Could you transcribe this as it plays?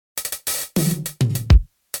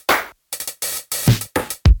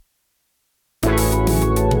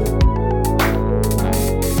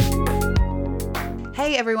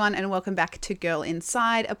everyone, and welcome back to Girl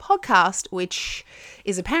Inside, a podcast which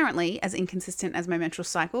is apparently as inconsistent as my menstrual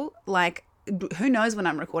cycle. Like, who knows when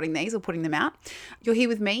I'm recording these or putting them out. You're here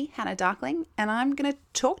with me, Hannah Darkling, and I'm going to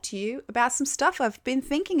talk to you about some stuff I've been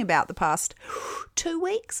thinking about the past 2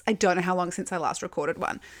 weeks. I don't know how long since I last recorded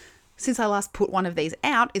one. Since I last put one of these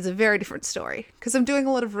out is a very different story because I'm doing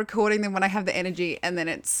a lot of recording them when I have the energy, and then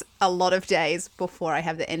it's a lot of days before I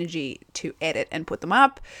have the energy to edit and put them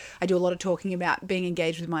up. I do a lot of talking about being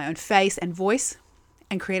engaged with my own face and voice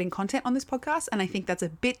and creating content on this podcast, and I think that's a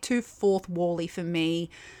bit too fourth wall-y for me.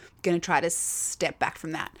 I'm going to try to step back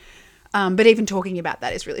from that. But even talking about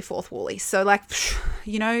that is really fourth wall-y. So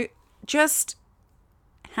just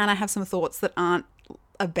Hannah, have some thoughts that aren't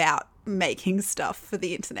about making stuff for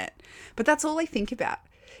the internet, but that's all I think about,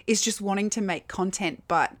 is just wanting to make content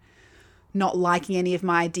but not liking any of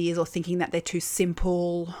my ideas or thinking that they're too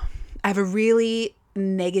simple. I have a really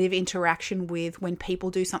negative interaction with when people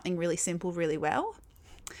do something really simple really well,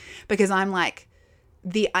 because I'm like,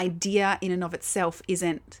 the idea in and of itself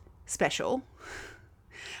isn't special.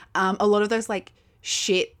 A lot of those like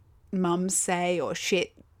shit mums say, or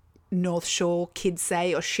shit North Shore kids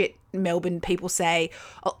say, or shit Melbourne people say,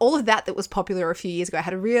 all of that was popular a few years ago, I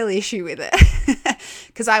had a real issue with it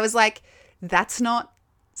because I was like, that's not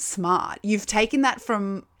smart. You've taken that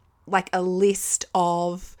from like a list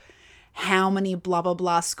of how many blah blah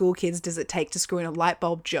blah school kids does it take to screw in a light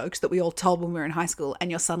bulb jokes that we all told when we were in high school, and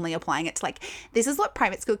you're suddenly applying it to like, this is what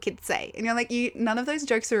private school kids say, and you're like, none of those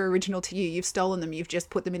jokes are original to you. You've stolen them. You've just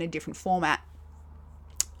put them in a different format.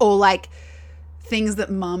 Or like things that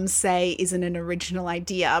mums say isn't an original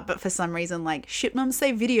idea, but for some reason, like, shit mums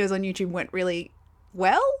say videos on YouTube went really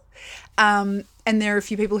well. And there are a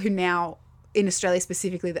few people who now, in Australia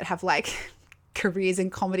specifically, that have like careers in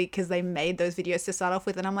comedy because they made those videos to start off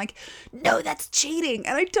with. And I'm like, no, that's cheating.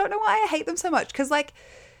 And I don't know why I hate them so much, because like,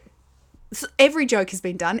 every joke has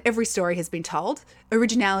been done. Every story has been told.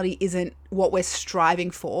 Originality isn't what we're striving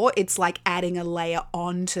for. It's like adding a layer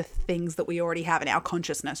on to things that we already have in our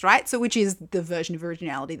consciousness, right? So which is the version of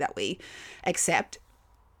originality that we accept.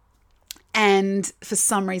 And for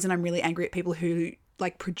some reason, I'm really angry at people who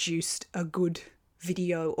like produced a good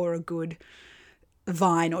video or a good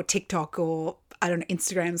Vine or TikTok or, I don't know,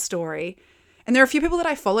 Instagram story. And there are a few people that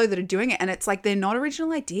I follow that are doing it, and it's like, they're not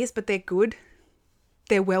original ideas, but they're good.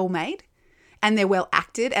 They're well made. And they're well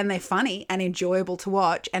acted, and they're funny and enjoyable to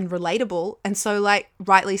watch and relatable. And so like,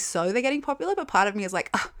 rightly so, they're getting popular. But part of me is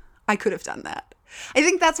like, oh, I could have done that. I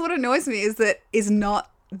think that's what annoys me, is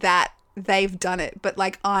not that they've done it, but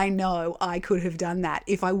like, I know I could have done that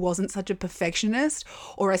if I wasn't such a perfectionist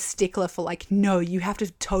or a stickler for like, no, you have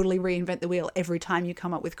to totally reinvent the wheel every time you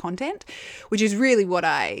come up with content, which is really what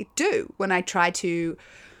I do when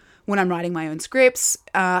I'm writing my own scripts.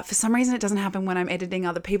 For some reason, it doesn't happen when I'm editing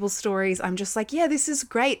other people's stories. I'm just like, yeah, this is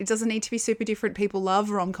great. It doesn't need to be super different. People love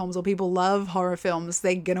rom-coms or people love horror films.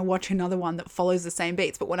 They're going to watch another one that follows the same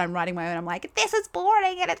beats. But when I'm writing my own, I'm like, this is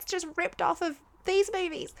boring and it's just ripped off of these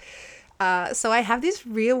movies. So I have this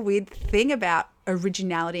real weird thing about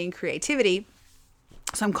originality and creativity.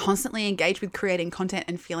 So I'm constantly engaged with creating content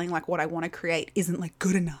and feeling like what I want to create isn't like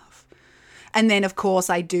good enough. And then of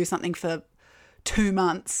course I do something for 2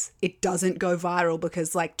 months, it doesn't go viral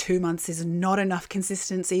because like 2 months is not enough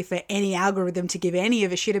consistency for any algorithm to give any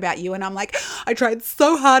of a shit about you. And I'm like, I tried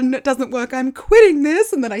so hard and it doesn't work. I'm quitting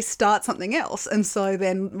this. And then I start something else. And so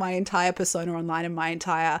then my entire persona online and my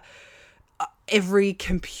entire every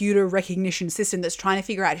computer recognition system that's trying to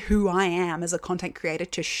figure out who I am as a content creator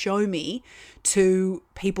to show me to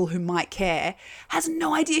people who might care has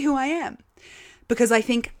no idea who I am. Because I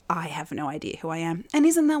think I have no idea who I am. And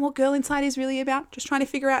isn't that what Girl Inside is really about? Just trying to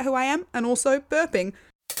figure out who I am and also burping.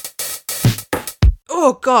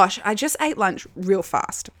 Oh gosh, I just ate lunch real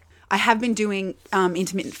fast. I have been doing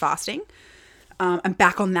intermittent fasting. I'm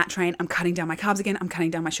back on that train. I'm cutting down my carbs again. I'm cutting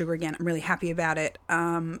down my sugar again. I'm really happy about it.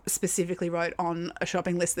 Specifically wrote on a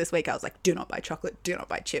shopping list this week, I was like, do not buy chocolate. Do not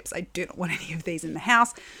buy chips. I do not want any of these in the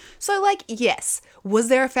house. So like, yes. Was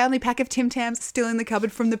there a family pack of Tim Tams still in the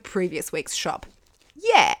cupboard from the previous week's shop?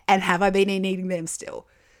 Yeah. And have I been eating them still?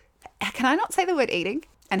 Can I not say the word eating?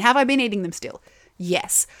 And have I been eating them still?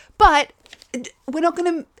 Yes. But we're not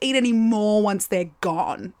going to eat any more once they're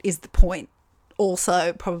gone, is the point.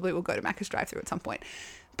 Also, probably we'll go to Macca's drive-thru at some point.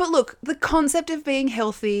 But look, the concept of being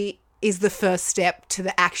healthy is the first step to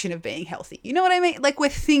the action of being healthy. You know what I mean? Like, we're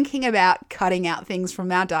thinking about cutting out things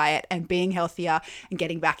from our diet and being healthier and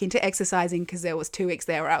getting back into exercising, because there was 2 weeks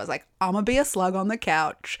there where I was like, I'm gonna be a slug on the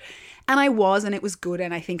couch. And I was, and it was good,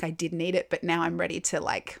 and I think I did need it, but now I'm ready to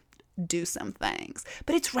like do some things.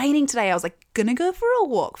 But it's raining today. I was like, gonna go for a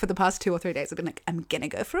walk. For the past 2 or 3 days, I've been like, I'm gonna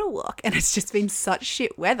go for a walk. And it's just been such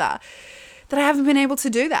shit weather that I haven't been able to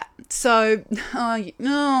do that. So,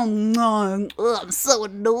 no, I'm so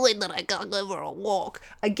annoyed that I can't go for a walk.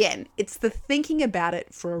 Again, it's the thinking about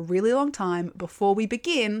it for a really long time before we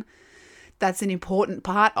begin. That's an important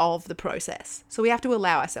part of the process. So we have to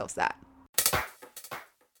allow ourselves that.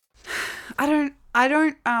 I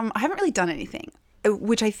haven't really done anything,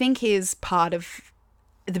 which I think is part of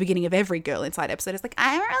the beginning of every Girl Inside episode. It's like,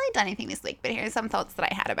 I haven't really done anything this week, but here are some thoughts that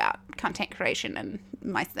I had about content creation and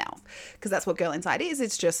myself. Because that's what Girl Inside is.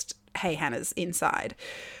 It's just, hey, Hannah's inside.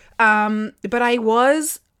 But I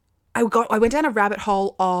went down a rabbit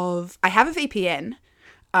hole of, I have a VPN,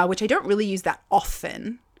 which I don't really use that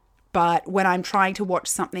often, but when I'm trying to watch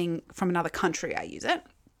something from another country, I use it.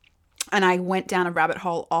 And I went down a rabbit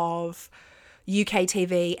hole of UK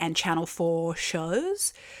TV and Channel 4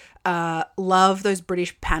 shows. Love those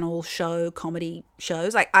British panel show comedy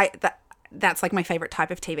shows. That's like my favorite type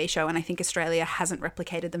of TV show, and I think Australia hasn't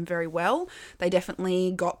replicated them very well. They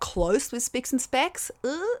definitely got close with Spicks and Specks,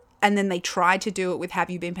 and then they tried to do it with Have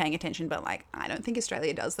You Been Paying Attention, but like, I don't think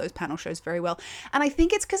Australia does those panel shows very well. And I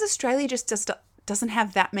think it's because Australia just doesn't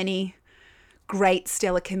have that many great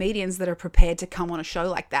stellar comedians that are prepared to come on a show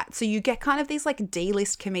like that. So you get kind of these like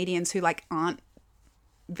D-list comedians who like aren't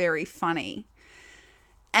very funny.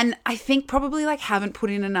 And I think probably like haven't put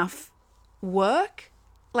in enough work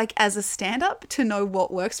like as a stand-up to know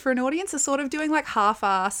what works for an audience. Are sort of doing like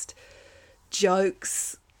half-assed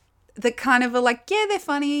jokes that kind of are like, yeah, they're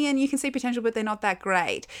funny and you can see potential, but they're not that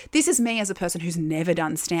great. This is me as a person who's never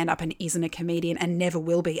done stand-up and isn't a comedian and never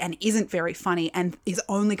will be and isn't very funny and is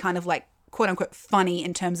only kind of like quote unquote funny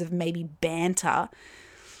in terms of maybe banter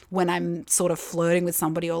when I'm sort of flirting with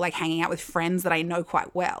somebody or like hanging out with friends that I know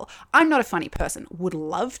quite well. I'm not a funny person, would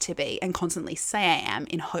love to be, and constantly say I am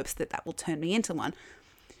in hopes that that will turn me into one.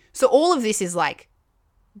 So all of this is like,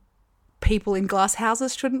 people in glass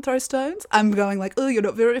houses shouldn't throw stones. I'm going like, oh, you're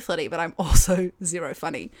not very funny, but I'm also zero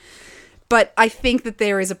funny. But I think that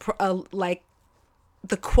there is like,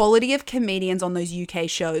 the quality of comedians on those UK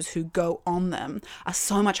shows who go on them are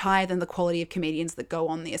so much higher than the quality of comedians that go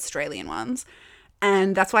on the Australian ones.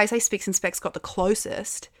 And that's why I say Spicks and Specks got the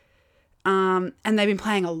closest. And they've been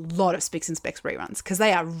playing a lot of Spicks and Specks reruns because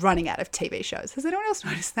they are running out of TV shows. Has anyone else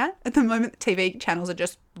noticed that? At the moment, the TV channels are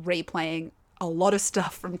just replaying a lot of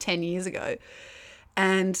stuff from 10 years ago.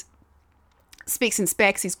 And Spicks and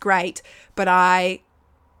Specks is great, but I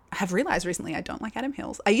have realized recently I don't like Adam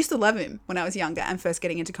Hills. I used to love him when I was younger and first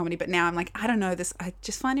getting into comedy, but now I'm like, I don't know this. I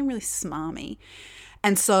just find him really smarmy.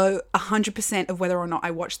 And so 100% of whether or not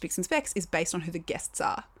I watch Spicks and Specks is based on who the guests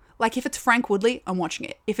are. Like if it's Frank Woodley, I'm watching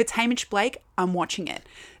it. If it's Hamish Blake, I'm watching it.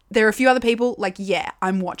 There are a few other people, like, yeah,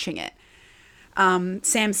 I'm watching it.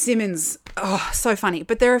 Sam Simmons, oh, so funny.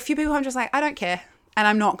 But there are a few people I'm just like, I don't care. And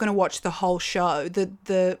I'm not going to watch the whole show.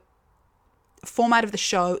 The format of the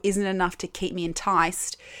show isn't enough to keep me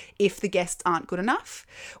enticed if the guests aren't good enough.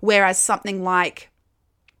 Whereas something like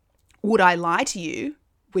Would I Lie to You,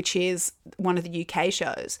 which is one of the UK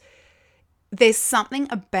shows, there's something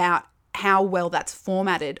about how well that's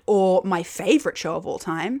formatted. Or my favorite show of all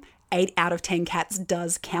time, 8 out of 10 Cats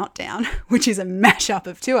Does Countdown, which is a mashup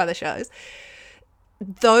of 2 other shows.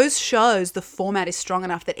 Those shows, the format is strong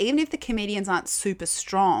enough that even if the comedians aren't super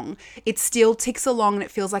strong, it still ticks along and it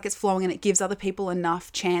feels like it's flowing and it gives other people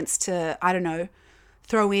enough chance to, I don't know,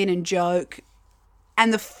 throw in and joke.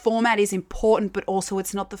 And the format is important, but also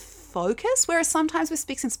it's not the focus. Whereas sometimes with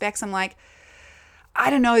Spicks and Specks, I'm like, I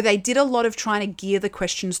don't know, they did a lot of trying to gear the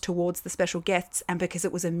questions towards the special guests. And because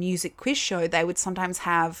it was a music quiz show, they would sometimes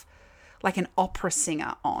have like an opera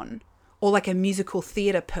singer on, or like a musical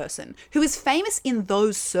theatre person who is famous in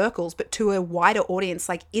those circles, but to a wider audience,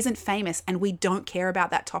 like isn't famous, and we don't care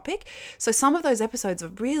about that topic. So some of those episodes are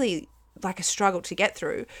really like a struggle to get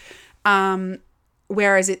through.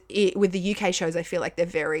 Whereas it with the UK shows, I feel like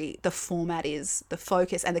the format is the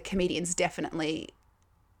focus, and the comedians definitely,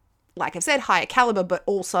 like I've said, higher caliber, but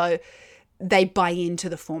also they buy into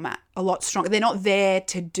the format a lot stronger. They're not there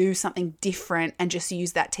to do something different and just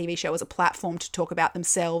use that TV show as a platform to talk about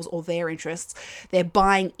themselves or their interests. They're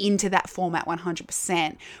buying into that format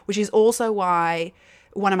 100%, which is also why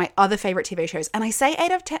one of my other favorite TV shows, and I say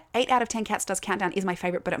 8 out of 10 Cats Does Countdown is my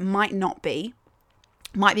favorite, but it might not be.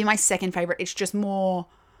 Might be my second favorite. It's just more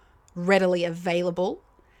readily available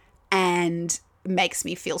and makes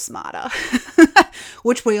me feel smarter,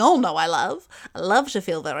 which we all know I love. I love to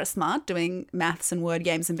feel very smart doing maths and word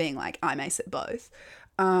games and being like, I'm ace at both.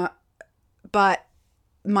 But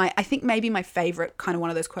I think maybe my favorite kind of one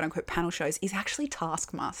of those quote unquote panel shows is actually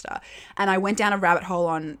Taskmaster. And I went down a rabbit hole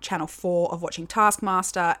on Channel 4 of watching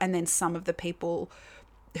Taskmaster, and then some of the people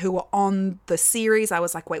who were on the series, I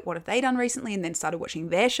was like, wait, what have they done recently? And then started watching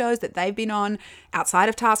their shows that they've been on outside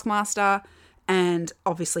of Taskmaster. And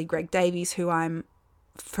obviously Greg Davies, who I'm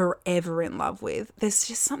forever in love with. There's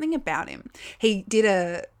just something about him. He did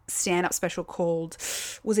a stand-up special called,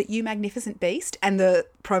 was it You Magnificent Beast? And the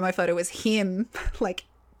promo photo was him like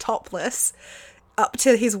topless up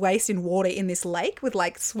to his waist in water in this lake with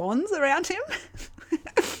like swans around him.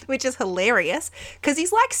 Which is hilarious because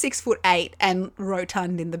he's like 6'8" and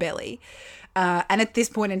rotund in the belly. And at this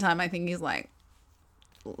point in time, I think he's like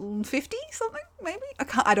 50 something, maybe.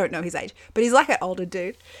 I don't know his age, but he's like an older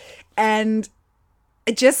dude. And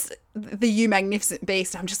it just, the You Magnificent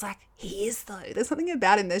Beast, I'm just like, he is though. There's something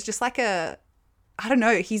about him. There's just like I don't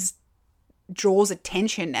know, he's draws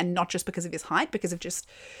attention, and not just because of his height, because of just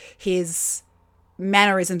his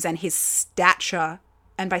mannerisms and his stature.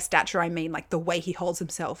 And by stature, I mean like the way he holds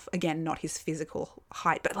himself. Again, not his physical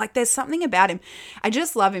height, but like there's something about him. I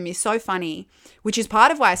just love him. He's so funny, which is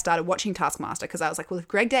part of why I started watching Taskmaster, because I was like, well, if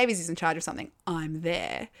Greg Davies is in charge of something, I'm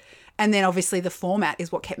there. And then obviously the format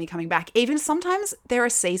is what kept me coming back. Even sometimes there are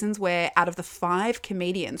seasons where out of the 5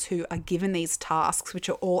 comedians who are given these tasks, which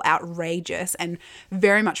are all outrageous and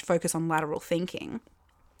very much focus on lateral thinking,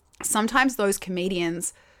 sometimes those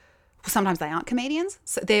comedians, sometimes they aren't comedians.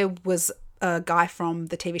 So there was a guy from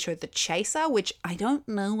the TV show The Chaser, which I don't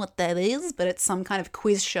know what that is, but it's some kind of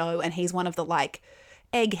quiz show, and he's one of the like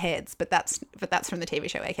eggheads, but that's from the TV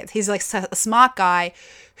show Eggheads. He's like a smart guy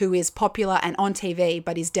who is popular and on TV,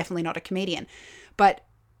 but is definitely not a comedian. But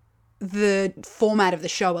the format of the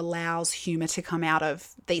show allows humor to come out of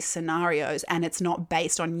these scenarios, and it's not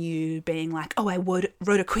based on you being like, oh, I wrote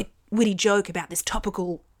a quick witty joke about this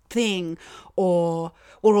topical thing, or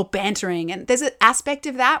we're all bantering. And there's an aspect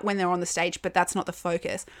of that when they're on the stage, but that's not the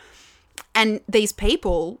focus. And these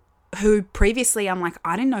people who previously I'm like,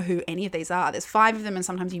 I didn't know who any of these are. There's 5 of them, and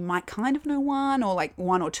sometimes you might kind of know one or like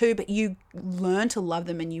 1 or 2, but you learn to love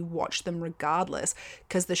them and you watch them regardless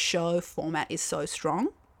because the show format is so strong.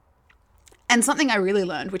 And something I really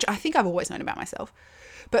learned, which I think I've always known about myself,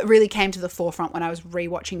 but really came to the forefront when I was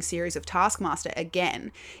rewatching series of Taskmaster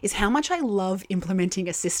again, is how much I love implementing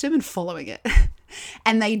a system and following it.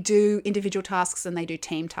 And they do individual tasks and they do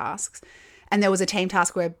team tasks. And there was a team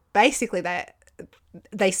task where basically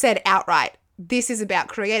they said outright, this is about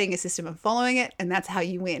creating a system and following it, and that's how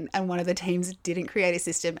you win. And one of the teams didn't create a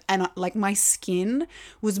system, and like my skin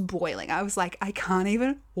was boiling. I was like, I can't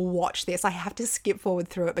even watch this. I have to skip forward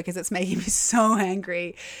through it because it's making me so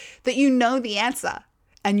angry that you know the answer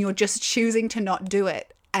and you're just choosing to not do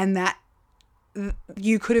it, and that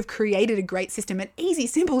you could have created a great system, an easy,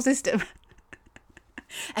 simple system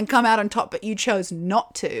and come out on top, but you chose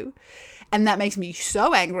not to. And that makes me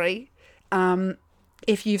so angry.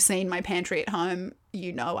 If you've seen my pantry at home,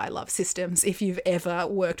 you know I love systems. If you've ever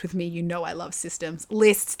worked with me, you know I love systems.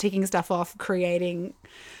 Lists, ticking stuff off, creating,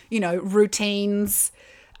 routines.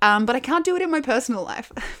 But I can't do it in my personal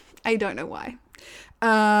life. I don't know why.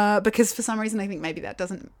 Because for some reason I think maybe that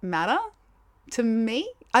doesn't matter to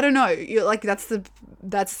me. I don't know. You're like, that's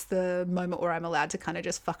the moment where I'm allowed to kind of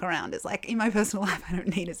just fuck around. It's like in my personal life, I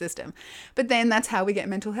don't need a system. But then that's how we get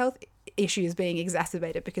mental health issues being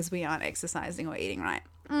exacerbated because we aren't exercising or eating right.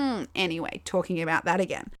 Anyway, talking about that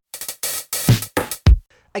again.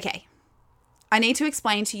 Okay. I need to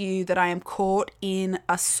explain to you that I am caught in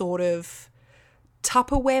a sort of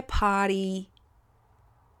Tupperware party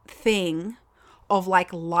thing of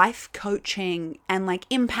like life coaching and like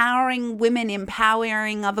empowering women,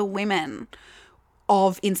 empowering other women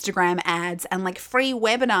of Instagram ads and like free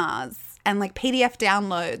webinars and like PDF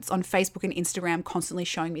downloads on Facebook and Instagram constantly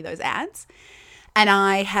showing me those ads. And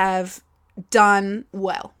I have done,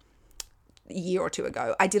 well, a year or 2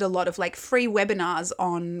 ago, I did a lot of like free webinars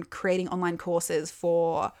on creating online courses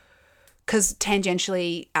because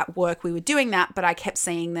tangentially at work we were doing that, but I kept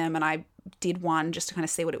seeing them and I did one just to kind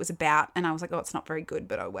of see what it was about. And I was like, oh, it's not very good,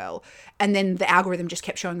 but oh well. And then the algorithm just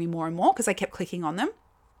kept showing me more and more because I kept clicking on them.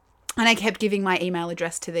 And I kept giving my email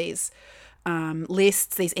address to these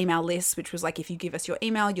lists, these email lists, which was like, if you give us your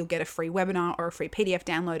email, you'll get a free webinar or a free PDF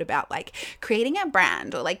download about like creating a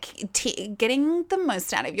brand or like getting the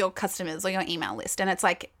most out of your customers or your email list. And it's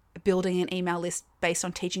like building an email list based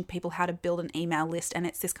on teaching people how to build an email list. And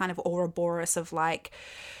it's this kind of Ouroboros of like,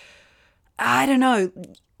 I don't know,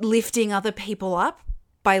 lifting other people up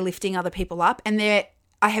by lifting other people up. And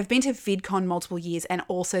I have been to VidCon multiple years, and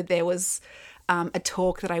also there was a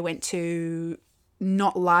talk that I went to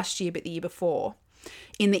not last year but the year before,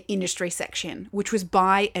 in the industry section, which was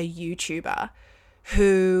by a YouTuber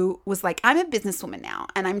who was like, I'm a businesswoman now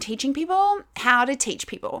and I'm teaching people how to teach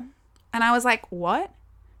people. And I was like, what?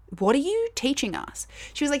 What are you teaching us?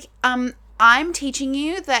 She was like, I'm teaching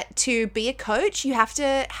you that to be a coach, you have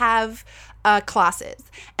to have classes.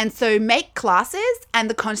 And so make classes, and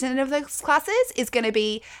the content of those classes is going to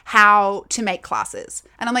be how to make classes.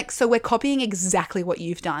 And I'm like, so we're copying exactly what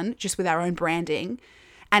you've done, just with our own branding.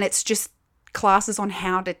 And it's just classes on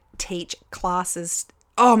how to teach classes.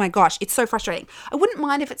 Oh my gosh, it's so frustrating. I wouldn't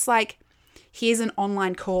mind if it's like, here's an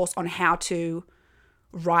online course on how to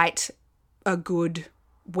write a good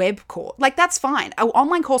web course. Like, that's fine. An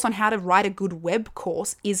online course on how to write a good web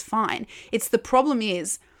course is fine. It's the problem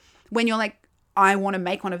is when you're like, I want to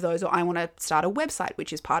make one of those, or I want to start a website,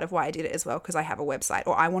 which is part of why I did it as well, because I have a website,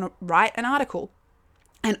 or I want to write an article.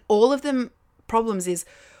 And all of them problems is,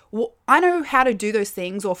 well, I know how to do those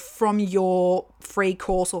things, or from your free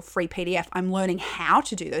course or free PDF, I'm learning how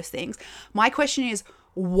to do those things. My question is,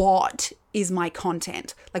 what is my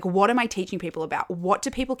content? Like, what am I teaching people about? What do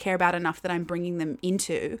people care about enough that I'm bringing them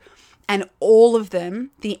into? And all of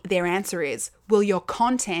them, their answer is, well, your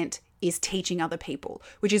content is teaching other people,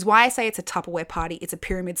 which is why I say it's a Tupperware party. It's a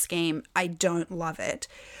pyramid scheme. I don't love it.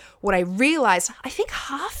 What I realized, I think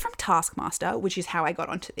half from Taskmaster, which is how I got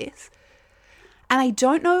onto this. And I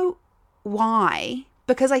don't know why,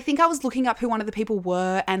 because I think I was looking up who one of the people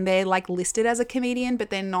were, and they're like listed as a comedian, but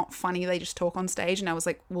they're not funny. They just talk on stage. And I was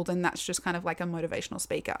like, well, then that's just kind of like a motivational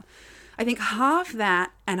speaker. I think half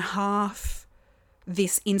that and half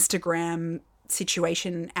this Instagram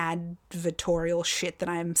situation advertorial shit that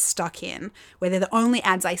I'm stuck in, where they're the only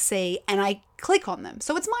ads I see and I click on them.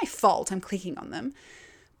 So it's my fault I'm clicking on them.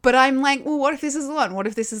 But I'm like, well, what if this is the one? What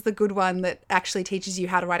if this is the good one that actually teaches you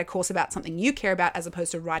how to write a course about something you care about, as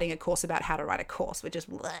opposed to writing a course about how to write a course, which is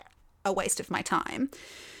a waste of my time.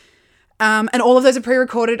 And all of those are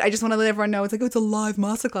pre-recorded. I just want to let everyone know it's like, oh, it's a live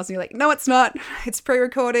masterclass. And you're like, no, it's not. It's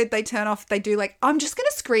pre-recorded. They turn off. They do like, I'm just going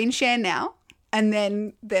to screen share now. And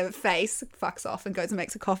then their face fucks off and goes and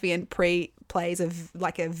makes a coffee and plays a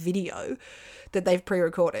video that they've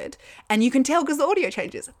pre-recorded. And you can tell because the audio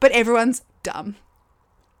changes. But everyone's dumb.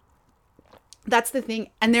 That's the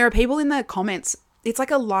thing. And there are people in the comments. It's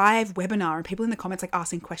like a live webinar, and people in the comments like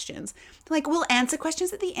asking questions. They're like, we'll answer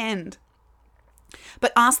questions at the end,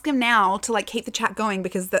 but ask them now to like keep the chat going,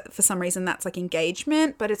 because that, for some reason, that's like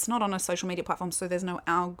engagement, but it's not on a social media platform, so there's no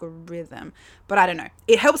algorithm. But I don't know.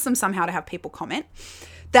 It helps them somehow to have people comment.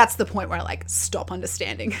 That's the point where I like stop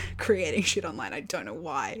understanding creating shit online. I don't know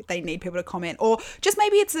why they need people to comment, or just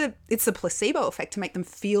maybe it's a placebo effect to make them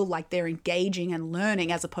feel like they're engaging and learning,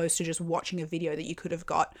 as opposed to just watching a video that you could have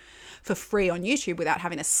got for free on YouTube without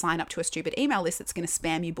having to sign up to a stupid email list that's going to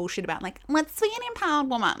spam you bullshit about like, let's be an empowered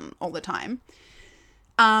woman all the time.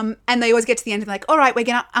 And they always get to the end and like, all right, we're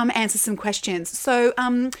going to answer some questions. So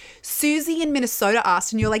Susie in Minnesota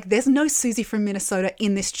asked, and you're like, there's no Susie from Minnesota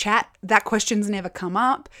in this chat. That question's never come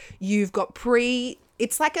up. You've got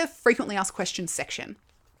it's like a frequently asked questions section.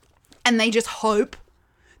 And they just hope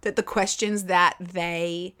that the questions that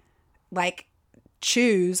they like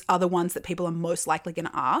choose are the ones that people are most likely going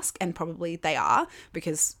to ask. And probably they are,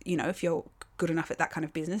 because, you know, if you're good enough at that kind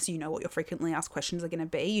of business, you know what your frequently asked questions are going to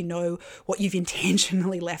be. You know what you've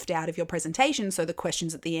intentionally left out of your presentation. So the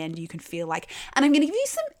questions at the end, you can feel like, and I'm going to give you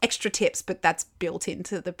some extra tips, but that's built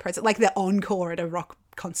into the present. Like the encore at a rock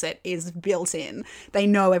concert is built in. They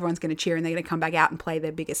know everyone's going to cheer and they're going to come back out and play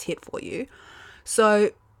their biggest hit for you.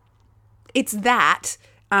 So it's that.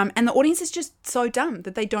 And the audience is just so dumb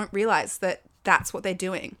that they don't realize that that's what they're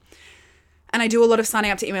doing. And I do a lot of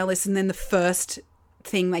signing up to email lists, and then the first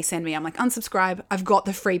thing they send me, I'm like, unsubscribe. I've got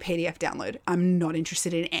the free PDF download. I'm not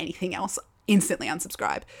interested in anything else. Instantly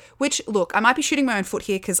unsubscribe. Which, look, I might be shooting my own foot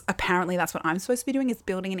here, because apparently that's what I'm supposed to be doing, is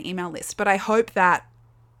building an email list. But I hope that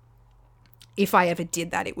if I ever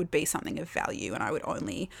did that, it would be something of value, and I would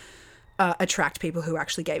only attract people who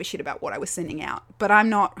actually gave a shit about what I was sending out. But I'm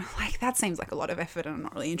not, like, that seems like a lot of effort, and I'm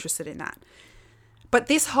not really interested in that. But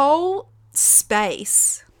this whole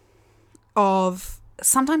space of,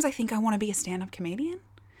 sometimes I think I want to be a stand-up comedian,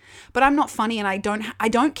 but I'm not funny, and I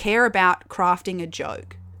don't care about crafting a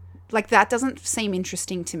joke. Like, that doesn't seem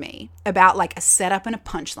interesting to me, about like a setup and a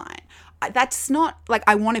punchline. That's not, like,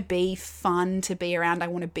 I want to be fun to be around. I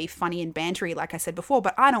want to be funny and bantery, like I said before,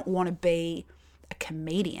 but I don't want to be a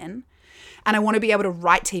comedian. And I want to be able to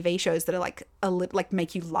write TV shows that are like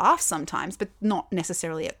make you laugh sometimes, but not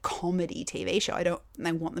necessarily a comedy TV show.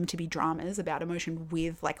 I want them to be dramas about emotion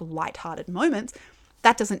with like lighthearted moments.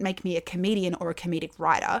 That doesn't make me a comedian or a comedic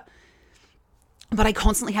writer. But I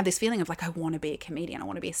constantly have this feeling of like, I want to be a comedian. I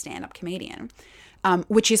want to be a stand-up comedian,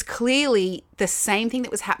 which is clearly the same thing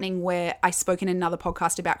that was happening where I spoke in another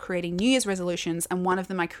podcast about creating New Year's resolutions. And one of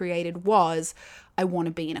them I created was, I want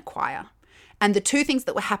to be in a choir. And the two things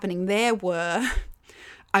that were happening there were,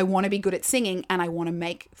 I want to be good at singing and I want to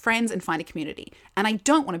make friends and find a community. And I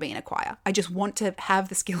don't want to be in a choir. I just want to have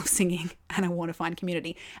the skill of singing and I want to find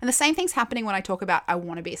community. And the same thing's happening when I talk about I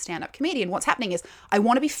want to be a stand-up comedian. What's happening is I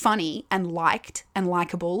want to be funny and liked and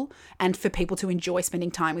likable and for people to enjoy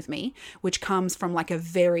spending time with me, which comes from like a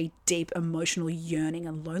very deep emotional yearning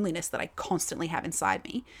and loneliness that I constantly have inside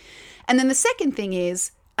me. And then the second thing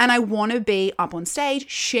is, and I want to be up on stage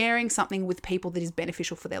sharing something with people that is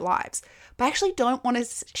beneficial for their lives. But I actually don't want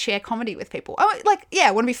to share comedy with people. I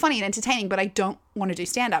want to be funny and entertaining, but I don't want to do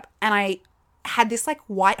stand-up. And I had this like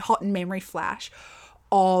white hot memory flash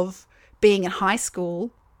of being in high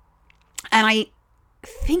school. And I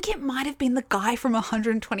think it might have been the guy from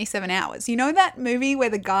 127 Hours. You know that movie where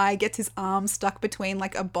the guy gets his arm stuck between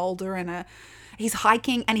like a boulder and he's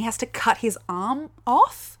hiking and he has to cut his arm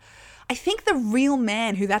off? I think the real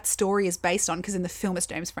man who that story is based on, because in the film it's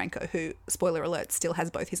James Franco, who, spoiler alert, still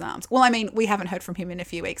has both his arms. Well, I mean, we haven't heard from him in a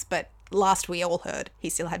few weeks, but last we all heard he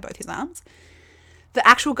still had both his arms. The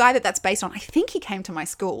actual guy that's based on, I think he came to my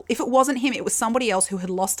school. If it wasn't him, it was somebody else who had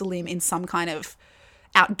lost a limb in some kind of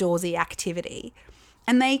outdoorsy activity.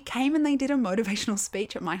 And they came and they did a motivational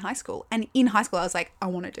speech at my high school. And in high school, I was like, I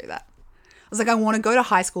want to do that. I was like, I want to go to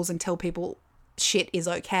high schools and tell people shit is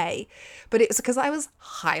okay. But it was because I was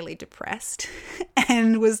highly depressed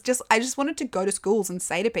and I just wanted to go to schools and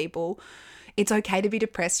say to people, it's okay to be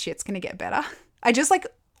depressed, shit's going to get better. I just like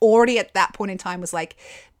already at that point in time was like,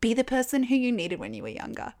 be the person who you needed when you were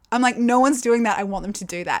younger. I'm like, no one's doing that. I want them to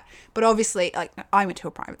do that. But obviously, like, I went to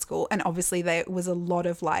a private school and obviously there was a lot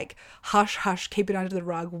of like, hush, hush, keep it under the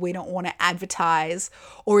rug. We don't want to advertise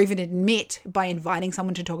or even admit by inviting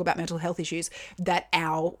someone to talk about mental health issues that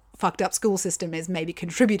our fucked up school system is maybe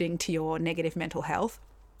contributing to your negative mental health.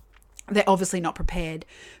 They're obviously not prepared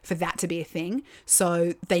for that to be a thing.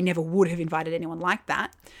 So they never would have invited anyone like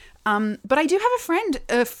that. But I do have a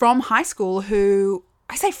friend from high school who,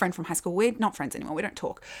 I say friend from high school, we're not friends anymore, we don't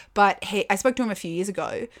talk. But I spoke to him a few years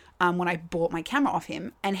ago when I bought my camera off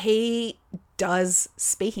him, and he does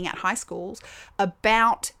speaking at high schools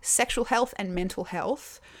about sexual health and mental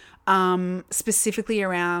health, specifically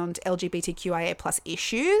around LGBTQIA plus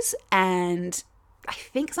issues, and I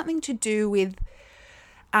think something to do with,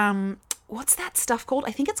 what's that stuff called?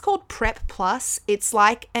 I think it's called PrEP Plus. It's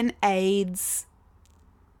like an AIDS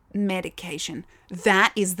medication.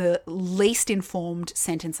 That is the least informed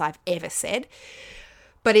sentence I've ever said.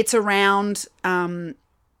 But it's around,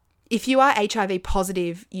 if you are HIV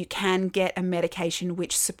positive, you can get a medication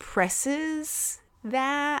which suppresses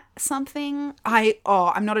that something.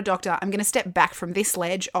 I'm not a doctor. I'm going to step back from this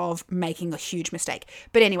ledge of making a huge mistake.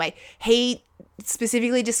 But anyway, he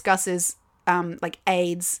specifically discusses like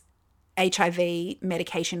AIDS, HIV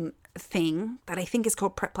medication thing that I think is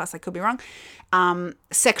called PrEP Plus, I could be wrong,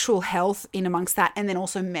 sexual health in amongst that, and then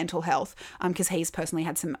also mental health, because he's personally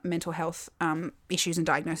had some mental health issues and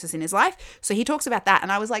diagnosis in his life. So he talks about that,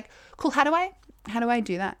 and I was like, cool, how do I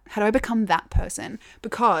do that? How do I become that person?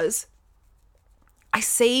 Because I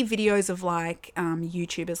see videos of like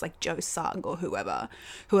YouTubers like Joe Sugg or whoever,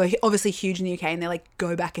 who are obviously huge in the UK, and they like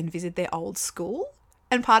go back and visit their old school,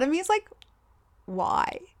 and part of me is like,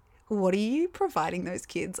 why? What are you providing those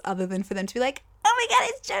kids other than for them to be like, oh my God,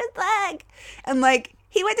 it's Joe Sugg. And like,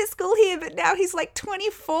 he went to school here, but now he's like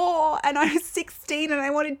 24 and I was 16 and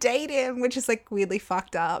I want to date him, which is like weirdly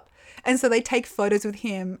fucked up. And so they take photos with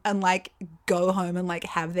him and like go home and like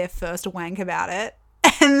have their first wank about it.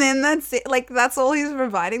 And then that's it. Like, that's all he's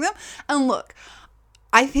providing them. And look,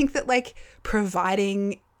 I think that like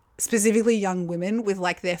providing specifically young women with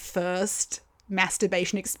like their first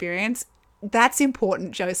masturbation experience, that's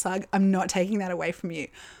important, Joe Sugg. I'm not taking that away from you.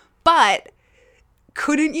 But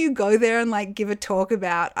couldn't you go there and like give a talk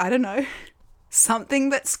about, I don't know, something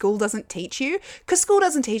that school doesn't teach you? Because school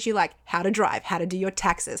doesn't teach you like how to drive, how to do your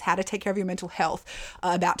taxes, how to take care of your mental health,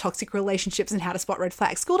 about toxic relationships and how to spot red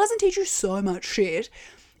flags. School doesn't teach you so much shit.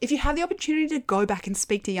 If you have the opportunity to go back and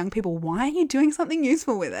speak to young people, why aren't you doing something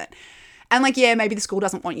useful with it? And like, yeah, maybe the school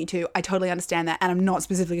doesn't want you to. I totally understand that. And I'm not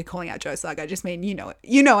specifically calling out Joe Sugg. I just mean, you know it.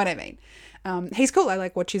 You know what I mean. He's cool. I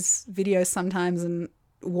like watch his videos sometimes and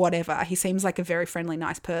whatever. He seems like a very friendly,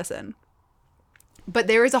 nice person. But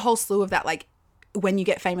there is a whole slew of that. Like when you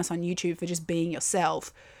get famous on YouTube for just being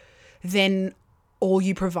yourself, then all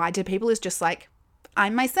you provide to people is just like,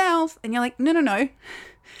 I'm myself. And you're like, no.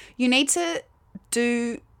 You need to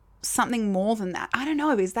do something more than that. I don't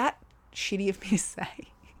know. Is that shitty of me to say.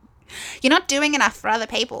 You're not doing enough for other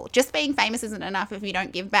people. Just being famous isn't enough if you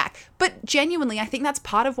don't give back. But genuinely, I think that's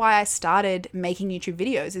part of why I started making YouTube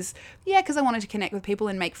videos is, because I wanted to connect with people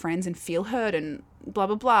and make friends and feel heard and blah,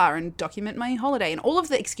 blah, blah, and document my holiday and all of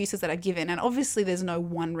the excuses that I've given. And obviously there's no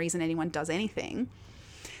one reason anyone does anything.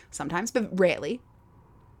 Sometimes, but rarely.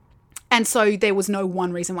 And so there was no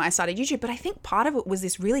one reason why I started YouTube. But I think part of it was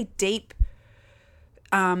this really deep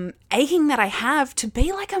aching that I have to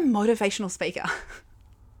be like a motivational speaker.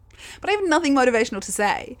 But I have nothing motivational to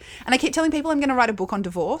say. And I keep telling people I'm going to write a book on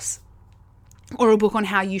divorce or a book on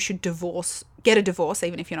how you should get a divorce,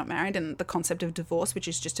 even if you're not married, and the concept of divorce, which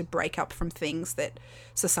is just to break up from things that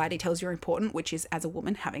society tells you are important, which is, as a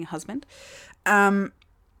woman, having a husband.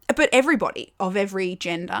 But everybody of every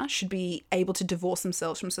gender should be able to divorce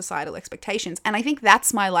themselves from societal expectations. And I think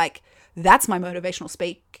that's my motivational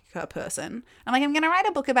speaker person. I'm like, I'm going to write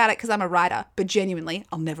a book about it because I'm a writer, but genuinely,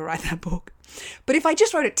 I'll never write that book. But if I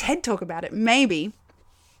just wrote a TED talk about it, maybe.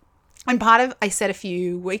 And I said a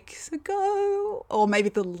few weeks ago, or maybe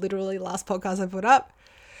the literally last podcast I put up,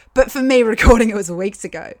 but for me recording it was weeks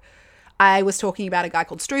ago. I was talking about a guy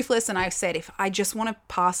called Struthless, and I said, if I just want to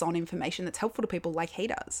pass on information that's helpful to people like he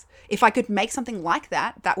does, if I could make something like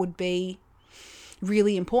that, that would be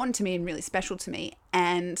really important to me and really special to me.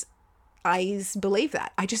 And I believe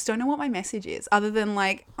that. I just don't know what my message is, other than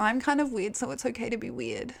like, I'm kind of weird, so it's okay to be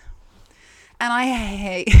weird. And I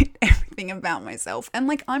hate everything about myself, and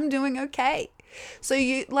like, I'm doing okay. So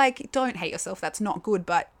you don't hate yourself. That's not good,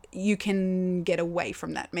 but you can get away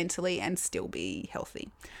from that mentally and still be healthy.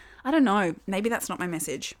 I don't know. Maybe that's not my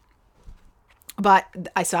message. But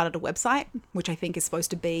I started a website, which I think is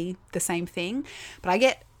supposed to be the same thing. But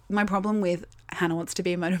my problem with Hannah wants to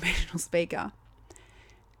be a motivational speaker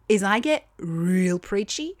is I get real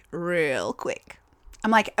preachy real quick.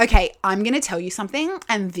 I'm like, okay, I'm going to tell you something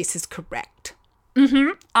and this is correct.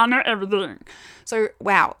 I know everything. So,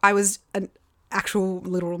 wow, I was an actual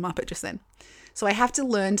literal Muppet just then. So I have to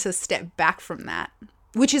learn to step back from that.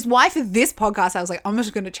 Which is why for this podcast, I was like, I'm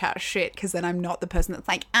just going to chat shit because then I'm not the person that's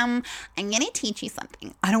like, I'm going to teach you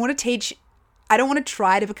something. I don't want to teach. I don't want to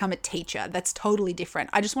try to become a teacher. That's totally different.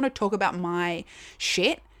 I just want to talk about my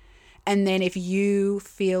shit. And then if you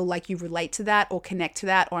feel like you relate to that or connect to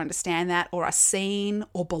that or understand that or are seen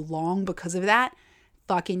or belong because of that,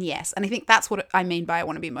 fucking yes. And I think that's what I mean by I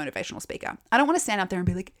want to be a motivational speaker. I don't want to stand out there and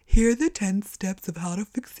be like, here are the 10 steps of how to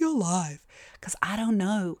fix your life. Because I don't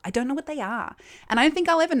know. I don't know what they are. And I don't think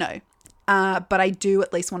I'll ever know. But I do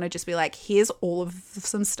at least want to just be like, here's all of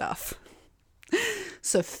some stuff.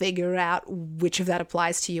 So figure out which of that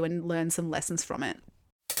applies to you and learn some lessons from it.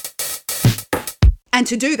 And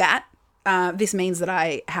to do that, this means that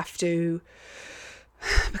I have to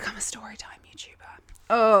become a storytime YouTuber.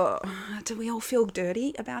 Oh, do we all feel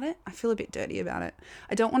dirty about it? I feel a bit dirty about it.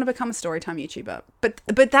 I don't want to become a storytime YouTuber,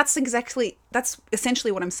 but that's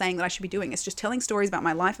essentially what I'm saying that I should be doing. It's just telling stories about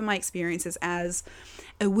my life and my experiences as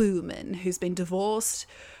a woman who's been divorced,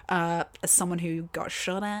 as someone who got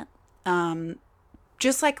shot at,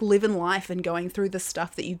 just like living life and going through the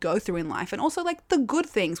stuff that you go through in life, and also like the good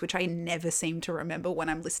things, which I never seem to remember when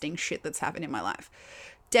I'm listing shit that's happened in my life.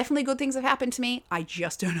 Definitely good things have happened to me. I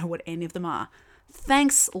just don't know what any of them are.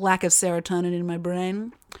 Thanks, lack of serotonin in my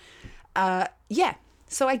brain.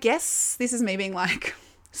 So I guess this is me being like,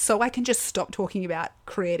 so I can just stop talking about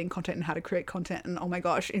creating content and how to create content and, oh my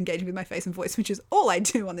gosh, engaging with my face and voice, which is all I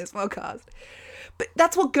do on this podcast. But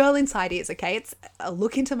that's what Girl Inside is, okay? It's a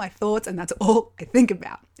look into my thoughts, and that's all I think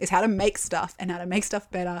about, is how to make stuff and how to make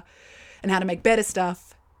stuff better and how to make better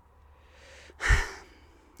stuff.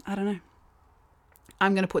 I don't know.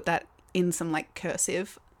 I'm going to put that in some like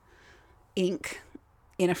cursive ink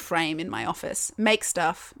in a frame in my office. Make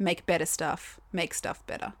stuff, make better stuff, make stuff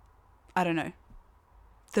better. I don't know.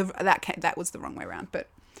 That was the wrong way around, but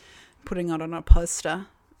putting it on a poster.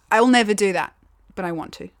 I will never do that, but I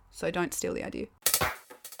want to. So don't steal the idea.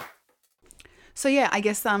 So yeah, I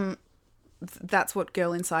guess that's what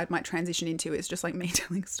Girl Inside might transition into, is just like me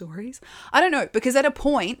telling stories. I don't know, because at a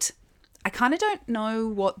point, I kind of don't know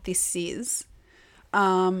what this is.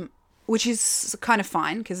 Which is kind of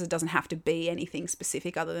fine because it doesn't have to be anything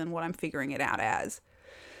specific other than what I'm figuring it out as.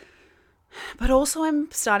 But also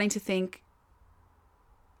I'm starting to think,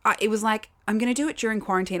 it was like, I'm going to do it during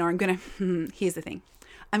quarantine, or I'm going to, here's the thing.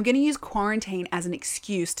 I'm going to use quarantine as an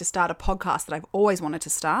excuse to start a podcast that I've always wanted to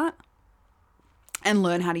start and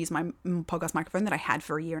learn how to use my podcast microphone that I had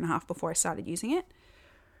for 1.5 years before I started using it.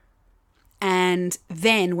 And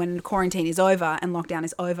then when quarantine is over and lockdown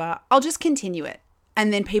is over, I'll just continue it.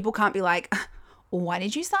 And then people can't be like, why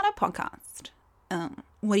did you start a podcast?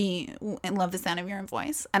 what do you love the sound of your own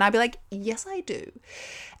voice? And I'd be like, yes, I do.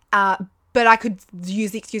 But I could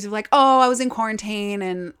use the excuse of like, oh, I was in quarantine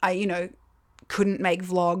and I, couldn't make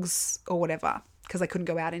vlogs or whatever because I couldn't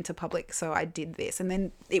go out into public. So I did this. And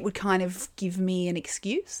then it would kind of give me an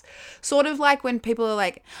excuse. Sort of like when people are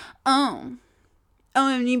like, oh,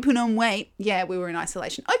 you put on weight. Yeah, we were in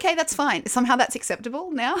isolation. Okay, that's fine. Somehow that's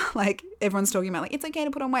acceptable now. Like everyone's talking about like, it's okay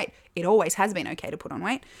to put on weight. It always has been okay to put on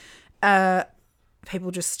weight.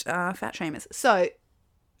 People just fat shamers. So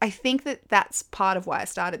I think that that's part of why I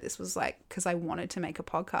started this was like, because I wanted to make a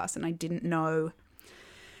podcast and I didn't know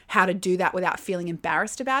how to do that without feeling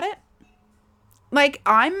embarrassed about it. Like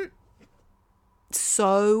I'm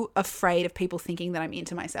so afraid of people thinking that I'm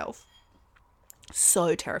into myself.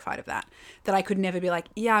 So terrified of that I could never be like,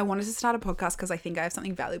 yeah, I wanted to start a podcast because I think I have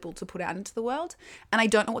something valuable to put out into the world. And I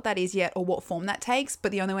don't know what that is yet or what form that takes.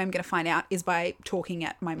 But the only way I'm going to find out is by talking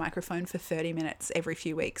at my microphone for 30 minutes every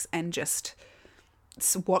few weeks, and just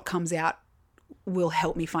what comes out will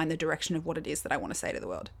help me find the direction of what it is that I want to say to the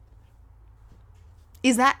world.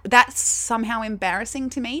 Is that's somehow embarrassing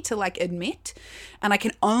to me to like admit? And I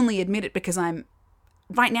can only admit it because I'm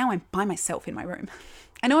by myself in my room.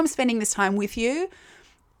 I know I'm spending this time with you,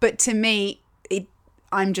 but to me,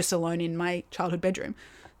 I'm just alone in my childhood bedroom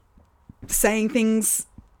saying things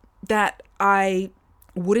that I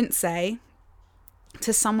wouldn't say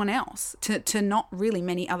to someone else, to not really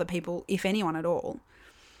many other people, if anyone at all.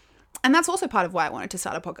 And that's also part of why I wanted to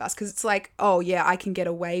start a podcast, because it's like, oh yeah, I can get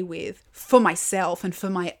away with, for myself and for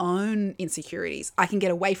my own insecurities, I can get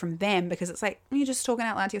away from them because it's like, you're just talking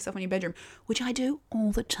out loud to yourself in your bedroom, which I do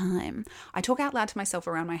all the time. I talk out loud to myself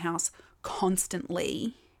around my house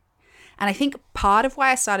constantly. And I think part of why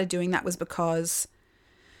I started doing that was because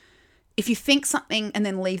if you think something and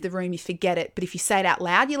then leave the room, you forget it. But if you say it out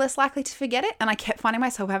loud, you're less likely to forget it. And I kept finding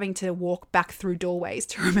myself having to walk back through doorways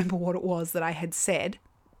to remember what it was that I had said.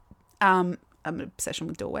 I'm an obsession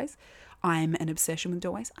with doorways. I'm an obsession with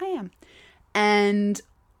doorways. I am. And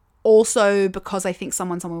also because I think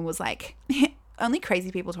someone was like, only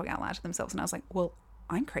crazy people talk out loud to themselves. And I was like, well,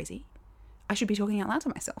 I'm crazy. I should be talking out loud to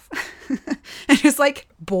myself. And just like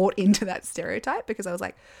bought into that stereotype because I was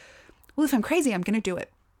like, well, if I'm crazy, I'm going to do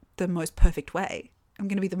it the most perfect way. I'm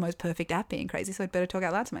going to be the most perfect at being crazy. So I'd better talk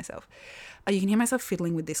out loud to myself. You can hear myself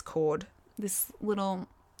fiddling with this cord, this little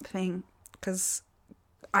thing, because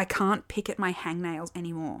I can't pick at my hangnails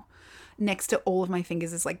anymore. Next to all of my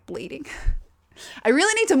fingers is like bleeding. I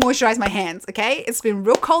really need to moisturize my hands, okay? It's been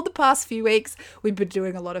real cold the past few weeks. We've been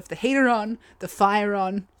doing a lot of the heater on, the fire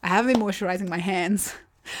on. I haven't been moisturizing my hands.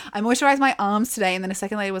 I moisturized my arms today, and then a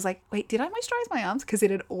second later was like, wait, did I moisturize my arms? Because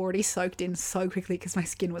it had already soaked in so quickly because my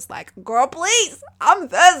skin was like, girl, please, I'm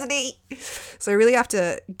thirsty. So I really have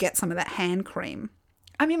to get some of that hand cream.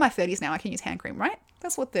 I'm in my 30s now. I can use hand cream, right?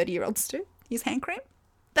 That's what 30-year-olds do. Use hand cream.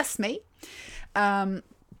 That's me. But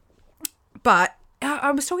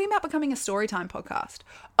I was talking about becoming a storytime podcast.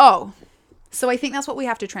 Oh, so I think that's what we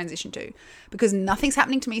have to transition to, because nothing's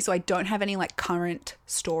happening to me. So I don't have any like current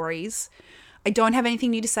stories. I don't have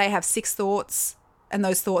anything new to say. I have 6 thoughts. And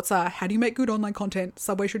those thoughts are, how do you make good online content?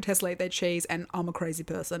 Subway should tessellate their cheese. And I'm a crazy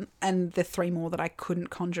person. And the 3 more that I couldn't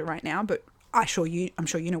conjure right now, but I'm sure you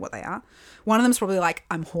know what they are. One of them's probably like,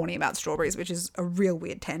 I'm horny about strawberries, which is a real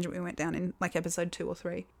weird tangent we went down in like episode 2 or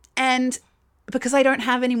 3. And because I don't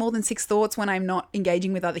have any more than 6 thoughts when I'm not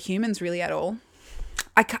engaging with other humans really at all,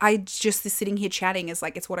 I just sitting here chatting is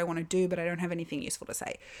like, it's what I want to do, but I don't have anything useful to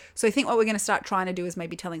say. So I think what we're going to start trying to do is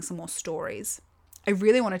maybe telling some more stories. I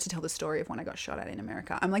really wanted to tell the story of when I got shot at in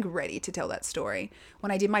America. I'm like ready to tell that story.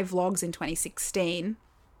 When I did my vlogs in 2016,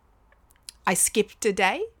 I skipped a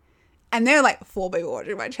day. And there were like 4 people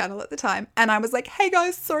watching my channel at the time. And I was like, hey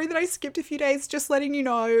guys, sorry that I skipped a few days. Just letting you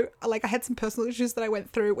know, like I had some personal issues that I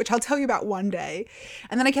went through, which I'll tell you about one day.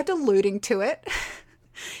 And then I kept alluding to it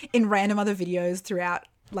in random other videos throughout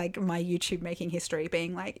like my YouTube making history,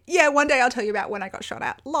 being like, yeah, one day I'll tell you about when I got shot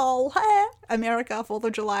at. Lol, America, 4th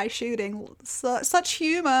of July shooting. Such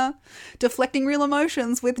humor, deflecting real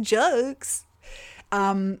emotions with jokes.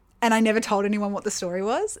 And I never told anyone what the story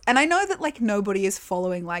was. And I know that like nobody is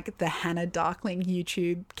following like the Hannah Darkling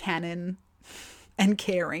YouTube canon and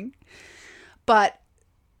caring. But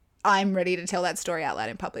I'm ready to tell that story out loud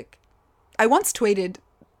in public. I once tweeted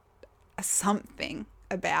something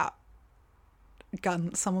about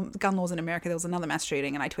gun laws in America. There was another mass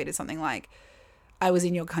shooting and I tweeted something like, I was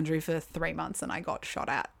in your country for 3 months and I got shot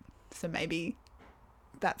at. So maybe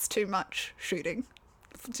that's too much shooting.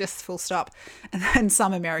 Just full stop. And then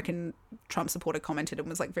some American Trump supporter commented and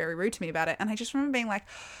was like very rude to me about it. And I just remember being like,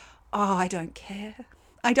 oh, I don't care.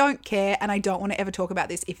 I don't care. And I don't want to ever talk about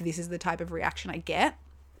this if this is the type of reaction I get.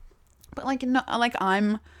 But like, not like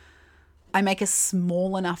I make a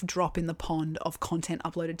small enough drop in the pond of content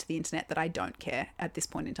uploaded to the internet that I don't care at this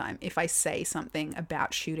point in time. If I say something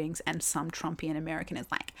about shootings and some Trumpian American is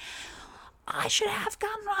like, I should have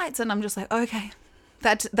gun rights, and I'm just like, okay,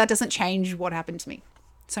 that doesn't change what happened to me.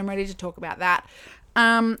 So I'm ready to talk about that.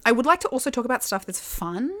 I would like to also talk about stuff that's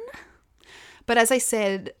fun. But as I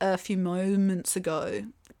said a few moments ago,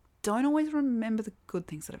 don't always remember the good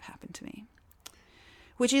things that have happened to me,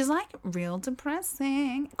 which is like real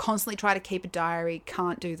depressing. Constantly try to keep a diary,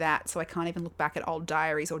 can't do that. So I can't even look back at old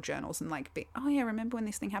diaries or journals and like be, oh yeah, remember when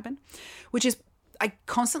this thing happened? Which is, I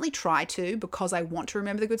constantly try to because I want to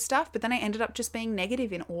remember the good stuff, but then I ended up just being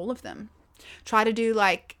negative in all of them. Try to do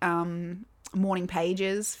like morning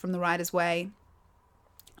pages from the Writer's Way.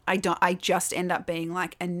 I just end up being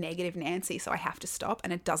like a negative Nancy, so I have to stop,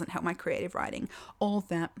 and it doesn't help my creative writing all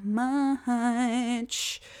that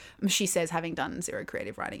much. She says having done 0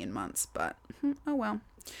 creative writing in months, but oh well.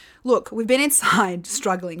 Look, we've been inside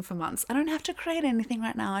struggling for months. I don't have to create anything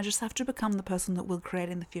right now. I just have to become the person that will create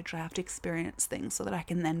in the future. I have to experience things so that I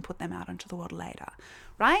can then put them out into the world later,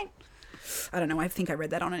 right? I don't know. I think I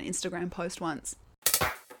read that on an Instagram post once.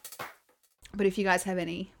 But if you guys have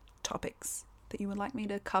any topics that you would like me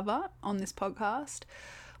to cover on this podcast,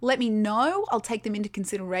 let me know. I'll take them into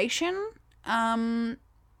consideration. Even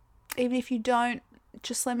if you don't,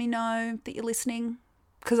 just let me know that you're listening,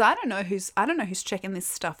 because I don't know who's checking this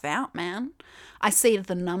stuff out, man. I see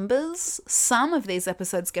the numbers. Some of these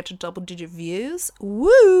episodes get to double-digit views.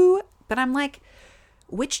 Woo! But I'm like,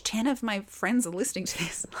 which 10 of my friends are listening to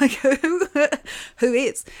this? Like, who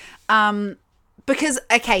is? Because,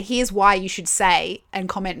 okay, here's why you should say and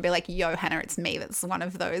comment and be like, yo, Hannah, it's me. That's one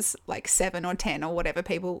of those like 7 or 10 or whatever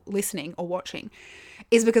people listening or watching,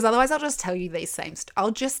 is because otherwise I'll just tell you these same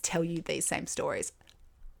stories.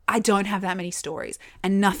 I don't have that many stories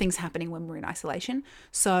and nothing's happening when we're in isolation.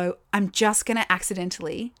 So I'm just going to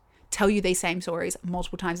accidentally tell you these same stories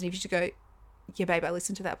multiple times. And if you just go, yeah, babe, I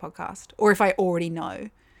listened to that podcast. Or if I already know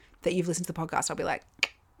that you've listened to the podcast, I'll be like,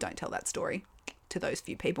 don't tell that story to those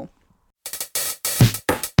few people.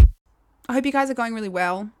 I hope you guys are going really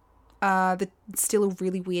well. It's still a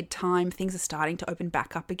really weird time. Things are starting to open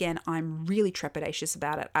back up again. I'm really trepidatious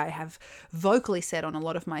about it. I have vocally said on a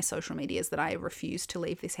lot of my social medias that I refuse to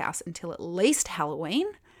leave this house until at least Halloween,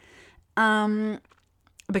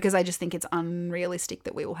 because I just think it's unrealistic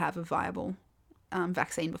that we will have a viable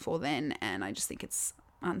vaccine before then, and I just think it's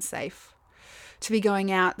unsafe to be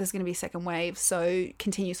going out. There's going to be a second wave, so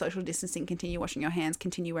continue social distancing, continue washing your hands,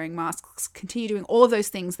 continue wearing masks, continue doing all of those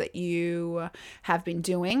things that you have been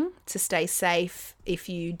doing to stay safe if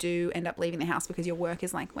you do end up leaving the house because your work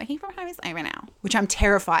is like, working from home is over now, which I'm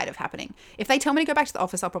terrified of happening. If they tell me to go back to the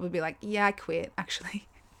office, I'll probably be like, yeah, I quit, actually,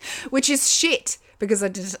 which is shit because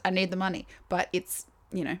I need the money, but it's,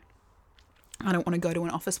 you know, I don't want to go to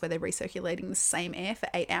an office where they're recirculating the same air for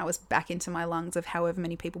 8 hours back into my lungs of however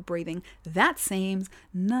many people breathing. That seems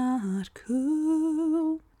not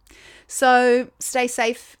cool. So stay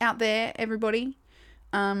safe out there, everybody.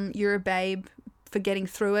 You're a babe for getting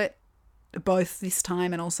through it, both this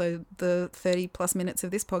time and also the 30 plus minutes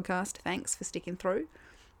of this podcast. Thanks for sticking through.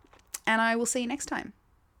 And I will see you next time.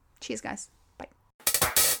 Cheers, guys.